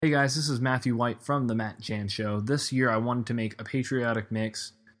Hey guys, this is Matthew White from The Matt Jan Show. This year I wanted to make a patriotic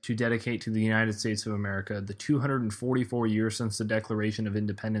mix to dedicate to the United States of America, the 244 years since the Declaration of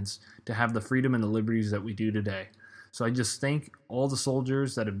Independence, to have the freedom and the liberties that we do today. So I just thank all the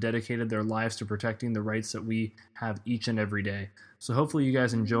soldiers that have dedicated their lives to protecting the rights that we have each and every day. So hopefully you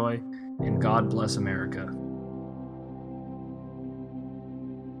guys enjoy, and God bless America.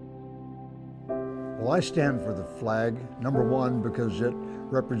 Well, I stand for the flag, number one, because it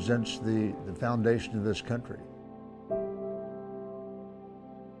represents the foundation of this country.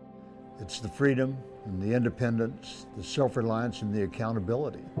 It's the freedom and the independence, the self-reliance and the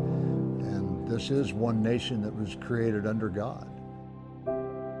accountability. And this is one nation that was created under God.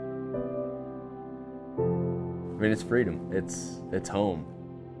 I mean, it's freedom. It's home.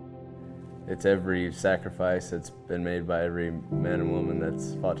 It's every sacrifice that's been made by every man and woman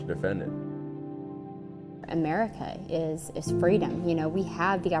that's fought to defend it. America is freedom. You know, we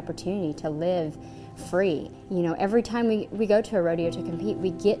have the opportunity to live free. You know, every time we go to a rodeo to compete,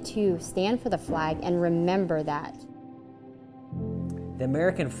 we get to stand for the flag and remember that. The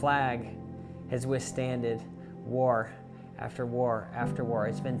American flag has withstanded war after war after war.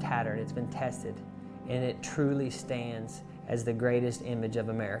 It's been tattered, it's been tested, and it truly stands as the greatest image of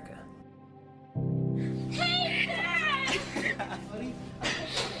America.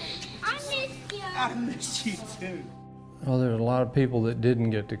 I miss you too. Well, there's a lot of people that didn't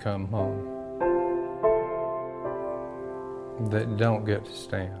get to come home, that don't get to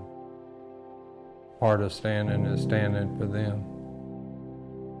stand. Part of standing is standing for them.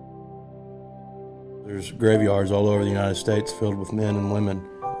 There's graveyards all over the United States filled with men and women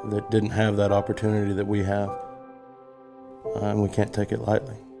that didn't have that opportunity that we have, and we can't take it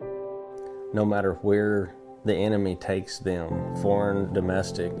lightly. No matter where the enemy takes them, foreign,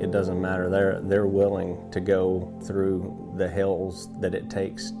 domestic, it doesn't matter. They're willing to go through the hells that it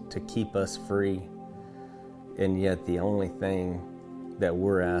takes to keep us free. And yet the only thing that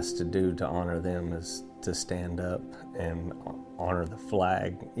we're asked to do to honor them is to stand up and honor the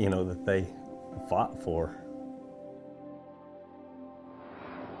flag, you know, that they fought for.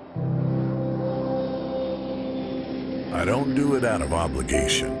 I don't do it out of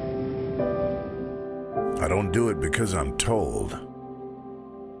obligation. I don't do it because I'm told.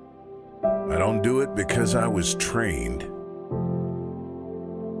 I don't do it because I was trained.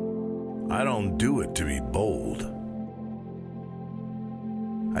 I don't do it to be bold.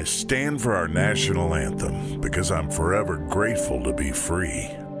 I stand for our national anthem because I'm forever grateful to be free.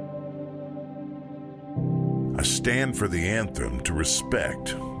 I stand for the anthem to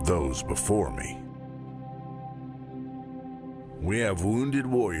respect those before me. We have wounded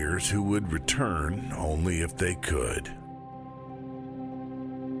warriors who would return only if they could.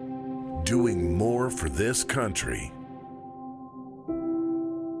 Doing more for this country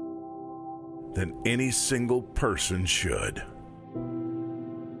than any single person should.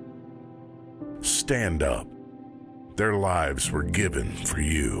 Stand up. Their lives were given for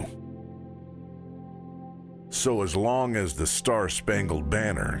you. So as long as the Star-Spangled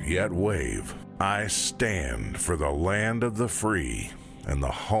Banner yet wave, I stand for the land of the free and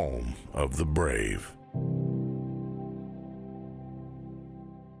the home of the brave.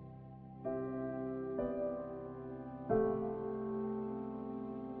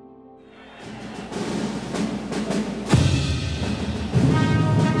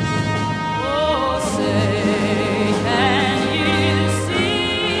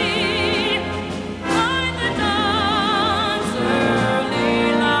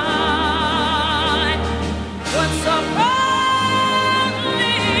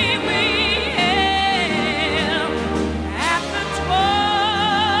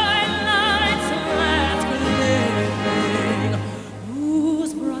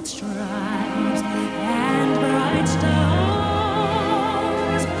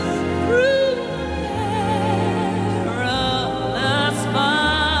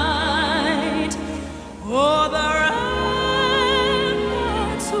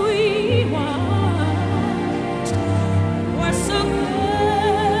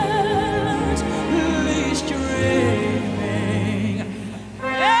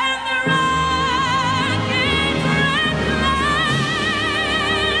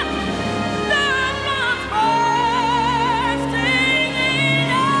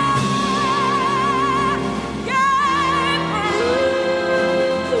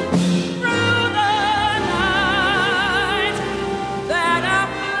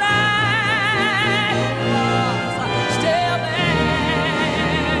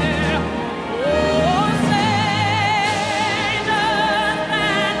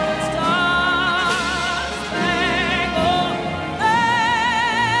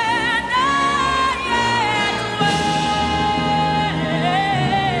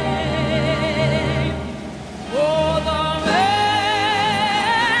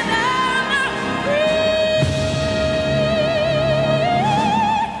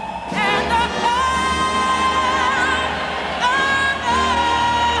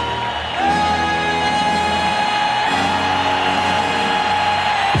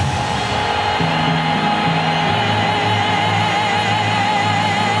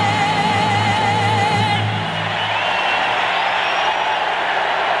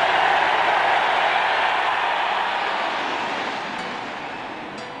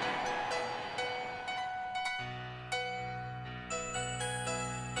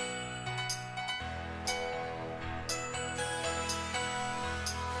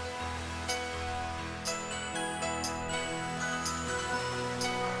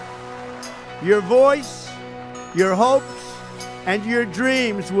 Your voice, your hopes, and your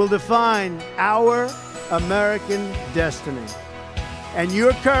dreams will define our American destiny. And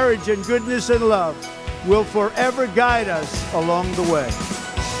your courage and goodness and love will forever guide us along the way.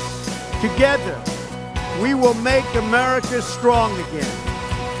 Together, we will make America strong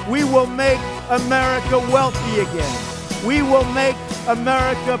again. We will make America wealthy again. We will make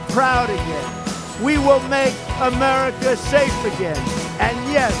America proud again. We will make America safe again. And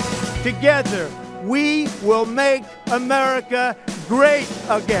yes, together, we will make America great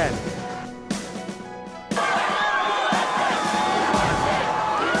again.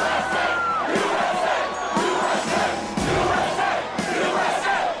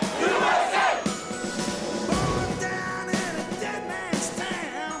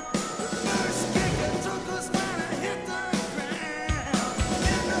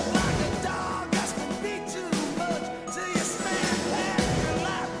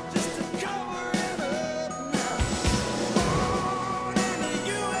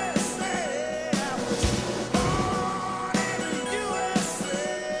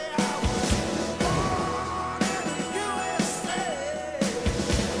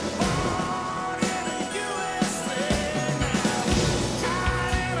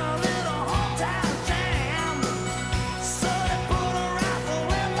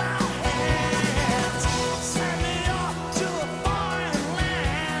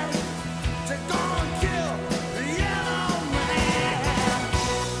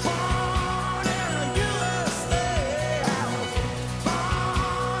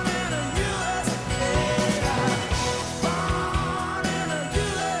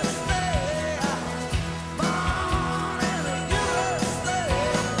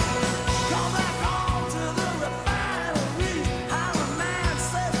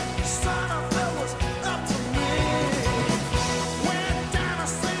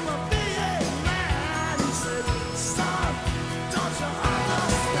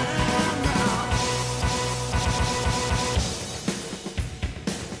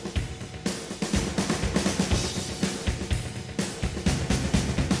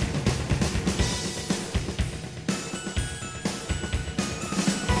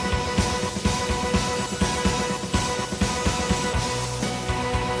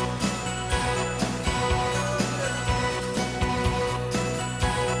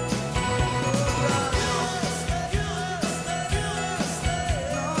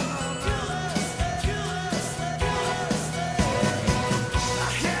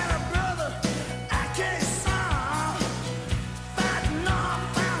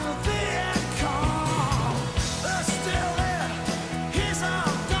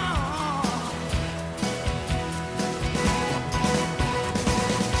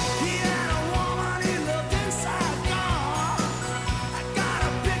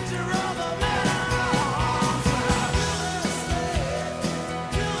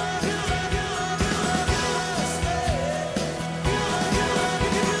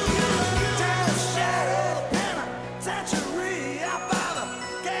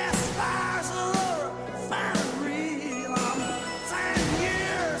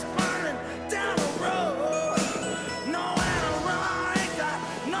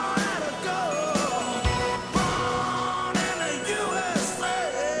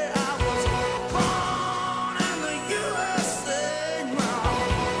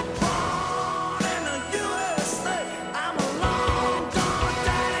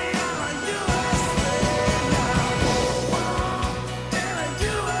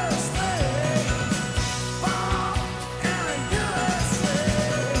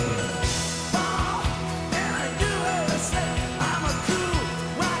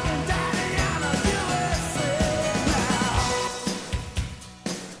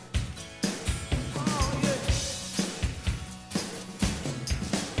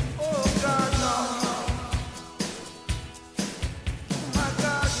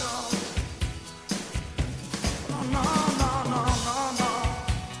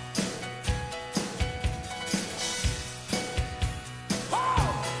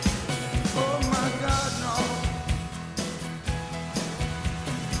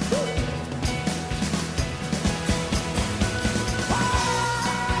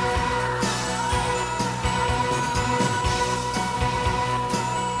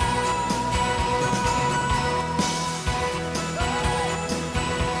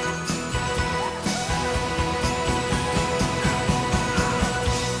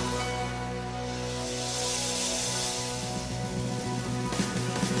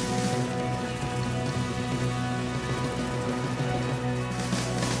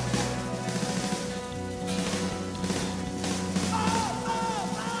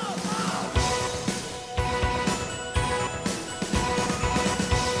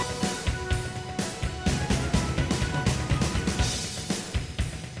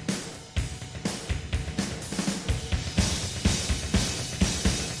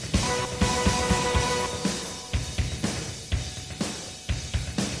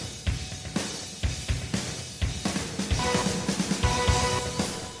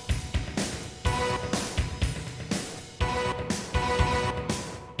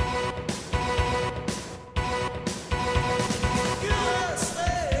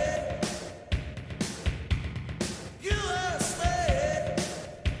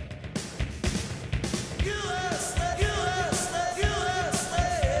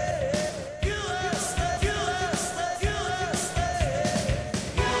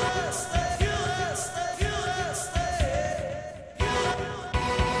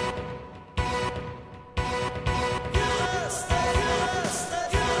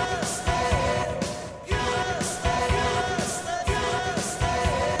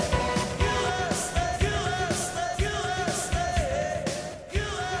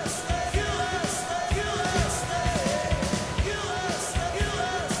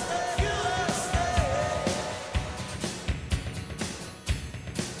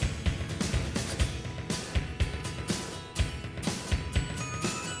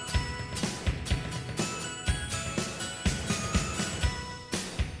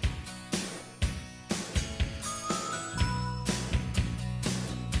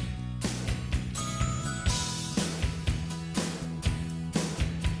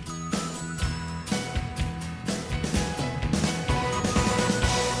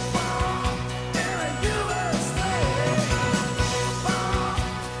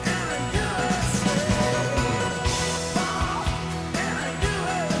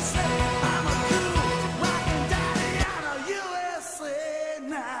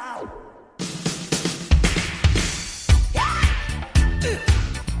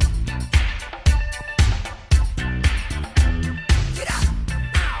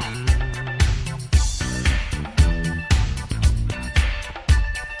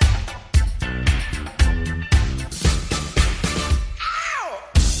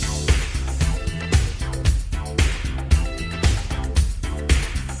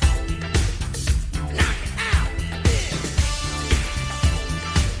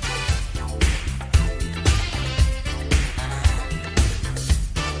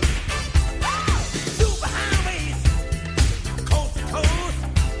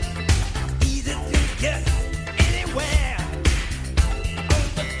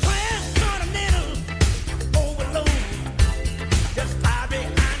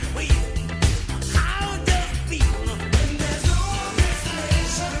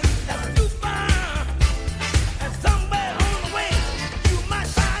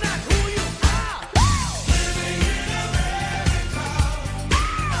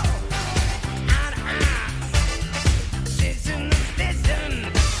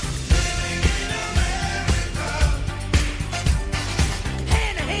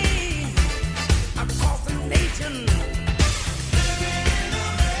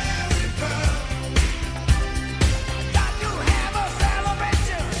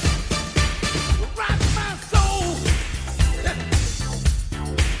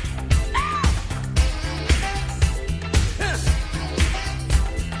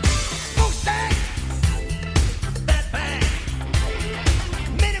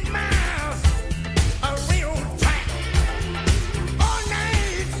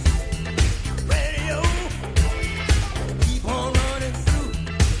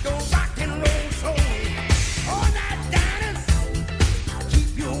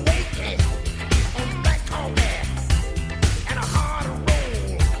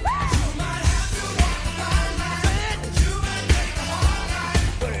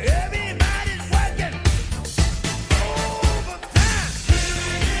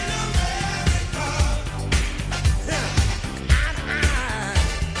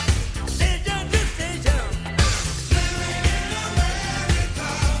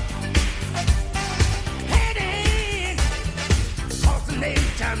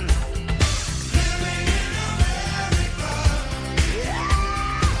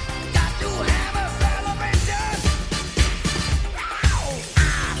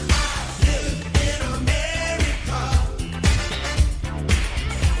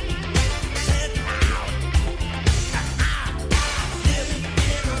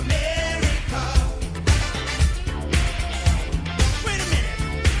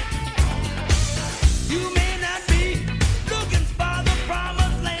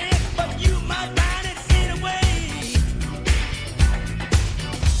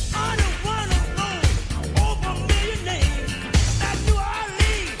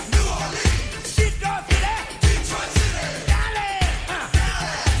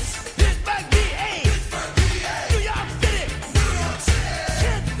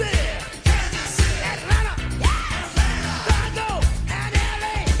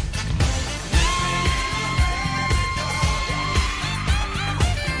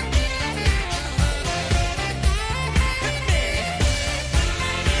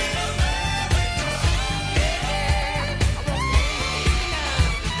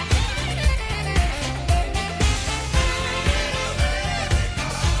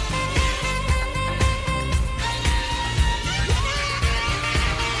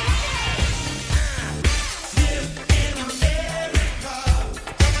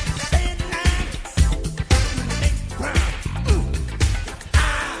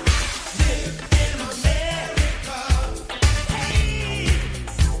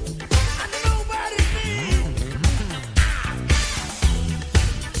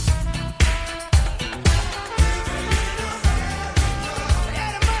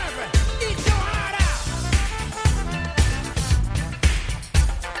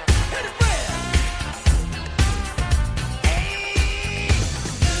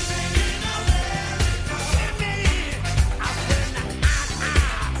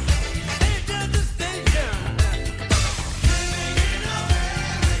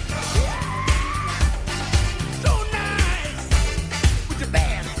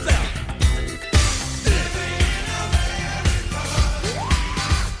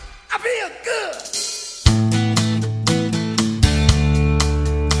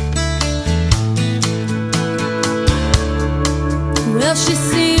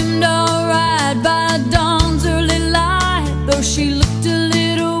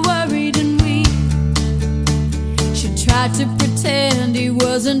 tried to pretend he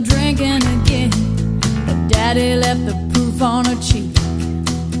wasn't drinking again, but Daddy left the proof on her cheek.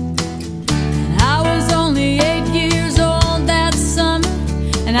 And I was only 8 years old that summer,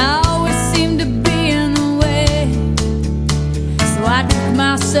 and I always seemed to be in the way. So I took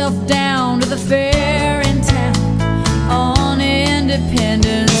myself down to the fair in town on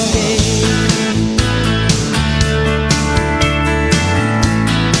Independence Day.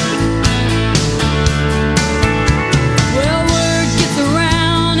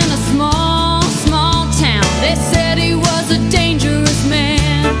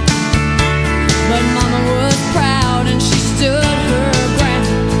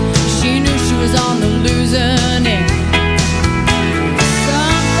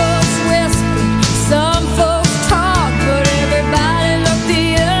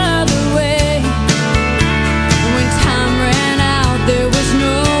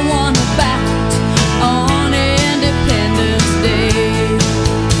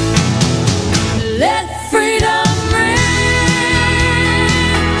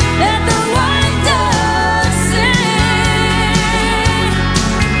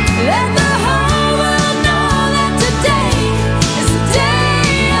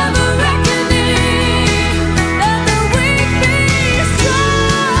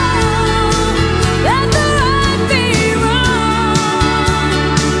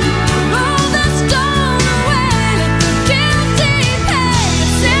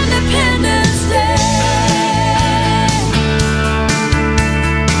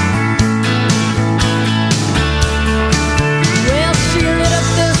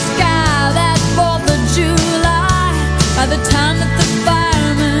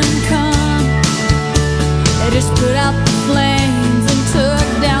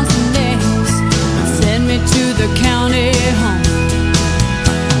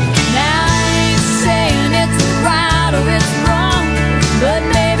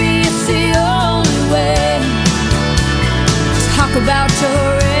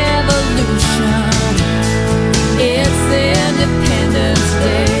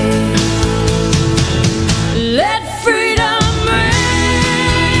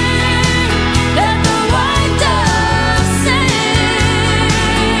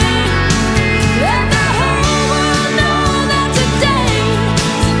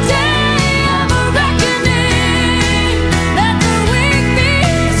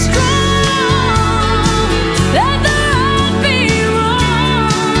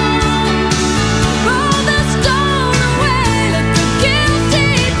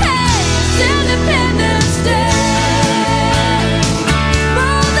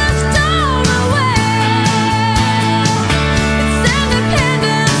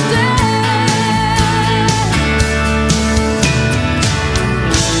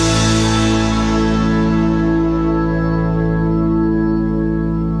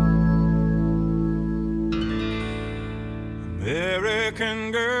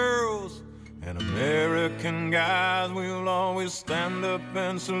 American girls and American guys, we'll always stand up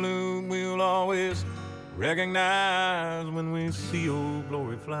and salute. We'll always recognize when we see Old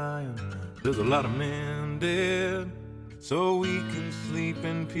Glory flying. There's a lot of men dead, so we can sleep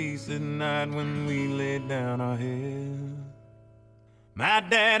in peace at night when we lay down our head. My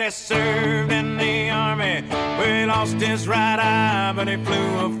daddy served in the army, where he lost his right eye, but he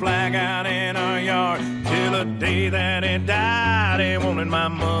flew a flag out in our yard till the day that he died. He wanted my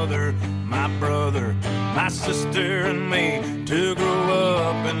mother, my brother, my sister and me to grow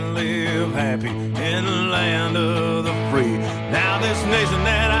up and live happy in the land of the free. Now this nation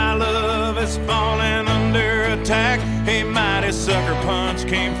that I love is falling under attack. A mighty sucker punch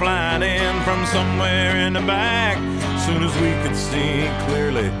came flying in from somewhere in the back. Soon as we could see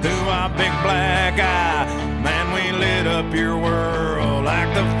clearly through our big black eye, man, we lit up your world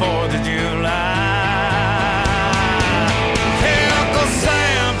like the 4th of July. Hey, Uncle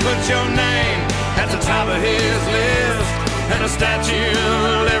Sam, put your name at the top of his list, and the Statue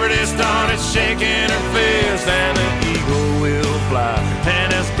of Liberty started shaking her fist, and the eagle will fly,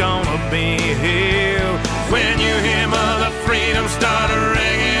 and it's gonna be here when you hear Mother Freedom start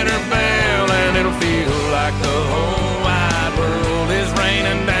ringing her bell, and it'll feel like the whole wide world is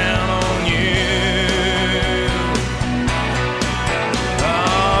raining down on you.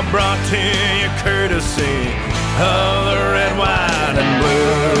 Oh, brought to you courtesy of the red, white, and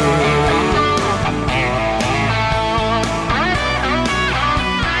blue.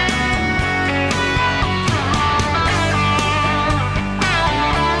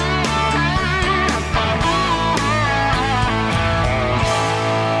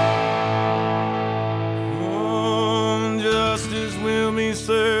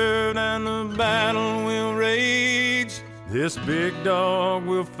 This big dog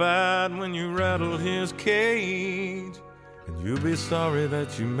will fight when you rattle his cage, and you'll be sorry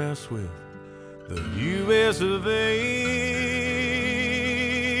that you mess with the U.S. of A.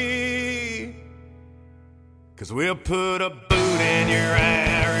 'Cause we'll put a boot in your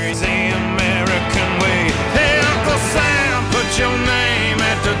Irish, the American way. Hey, Uncle Sam, put your name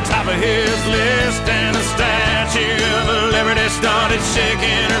at the top of his list, and the Statue of Liberty started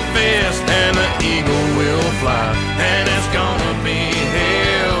shaking her fist, and the eagle will fly, and it's gonna be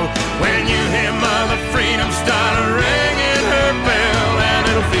hell when you hear Mother Freedom start ringing her bell, and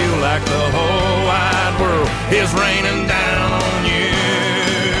it'll feel like the whole wide world is raining down on you.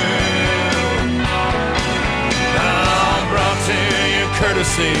 All brought to you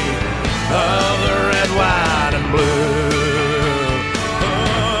courtesy of the red, white, and blue.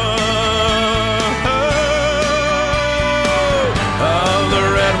 Of the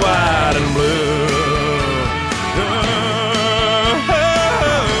red, white, and blue.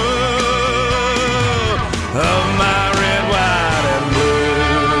 Of my red, white, and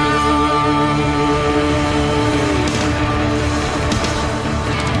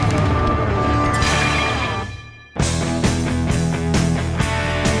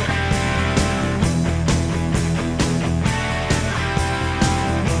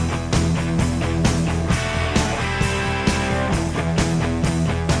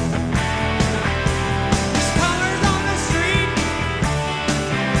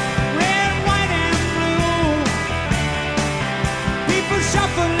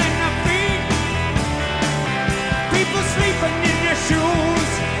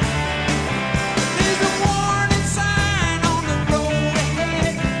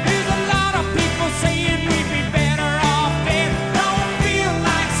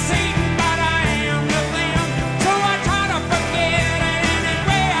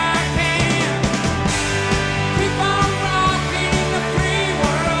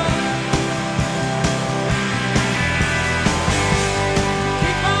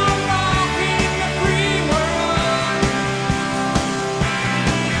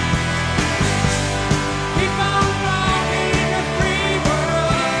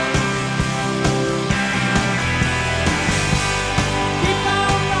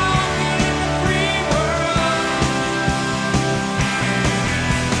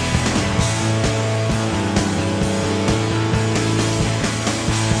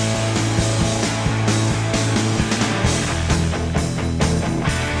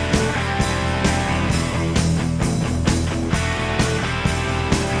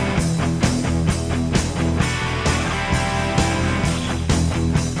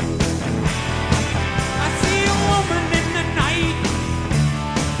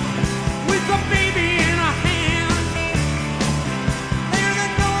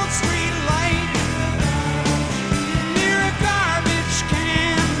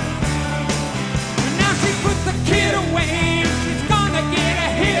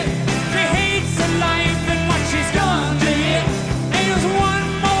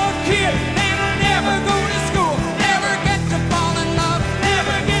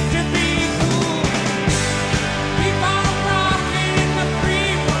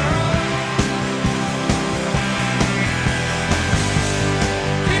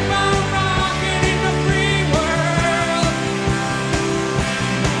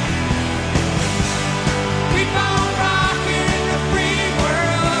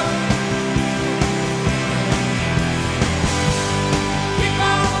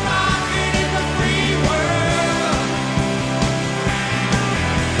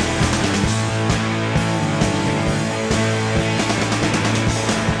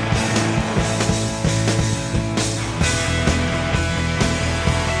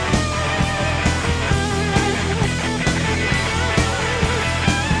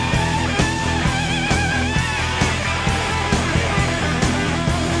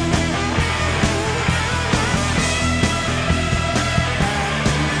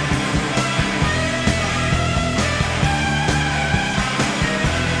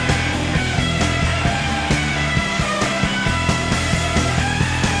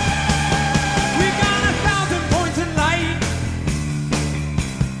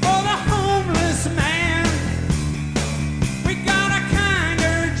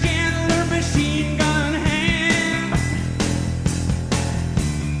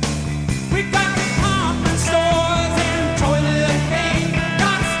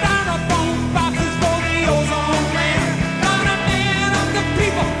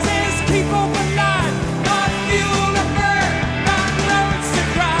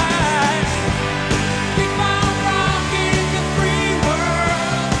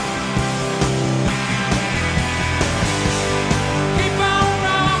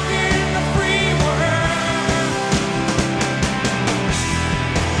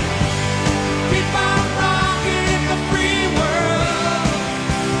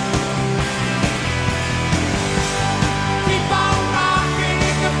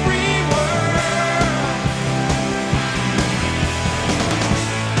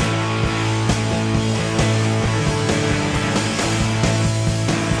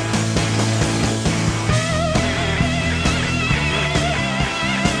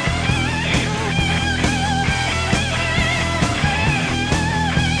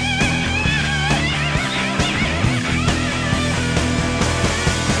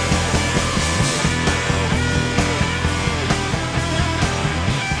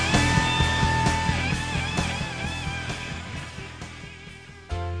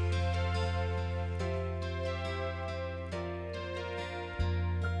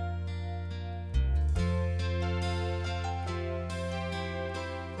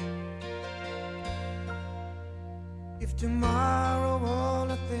tomorrow all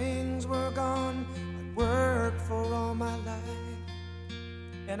the things were gone I'd worked for all my life,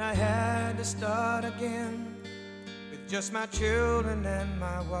 and I had to start again with just my children and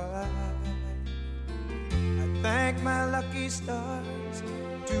my wife. I thank my lucky stars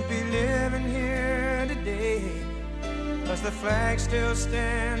to be living here today, 'cause the flag still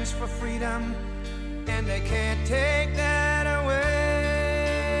stands for freedom, and they can't take that away.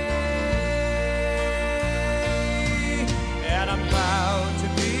 And I'm proud to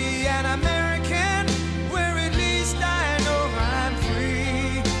be an American, where at least I know I'm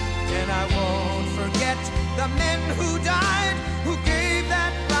free. And I won't forget the men who died, who gave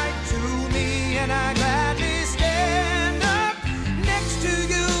that right to me. And I gladly stand up next to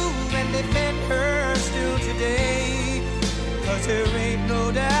you and defend her still today, 'cause there ain't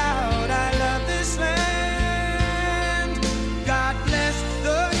no doubt I love this land. God bless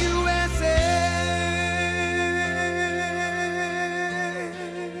the USA.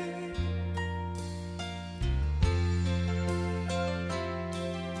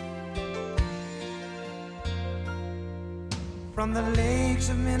 From the lakes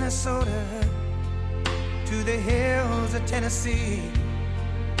of Minnesota to the hills of Tennessee,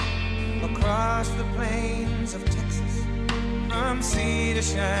 across the plains of Texas, from sea to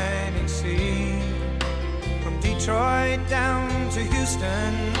shining sea, from Detroit down to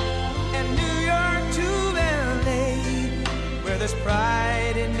Houston and New York to LA, where there's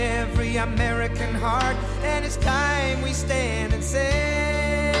pride in every American heart, and it's time we stand and say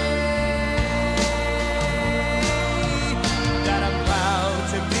that I'm proud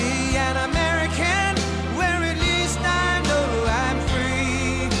to be an American, where at least I know I'm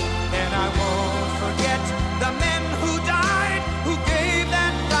free. And I won't forget the men who died, who gave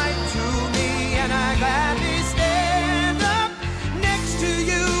that right to me. And I gladly stand up next to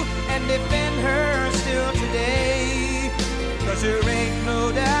you and defend her still today, 'cause there ain't no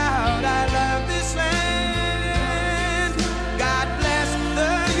doubt I love this land. God bless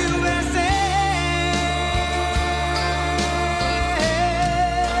the USA.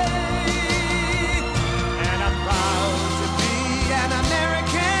 And I'm proud to be an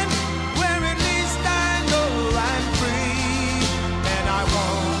American, where at least I know I'm free. And I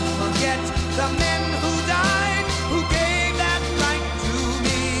won't forget the men who died, who gave that right to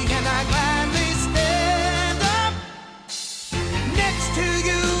me. And I gladly stand up next to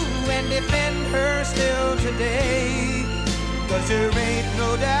you and defend her still today, 'cause there ain't no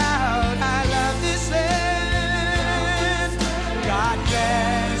doubt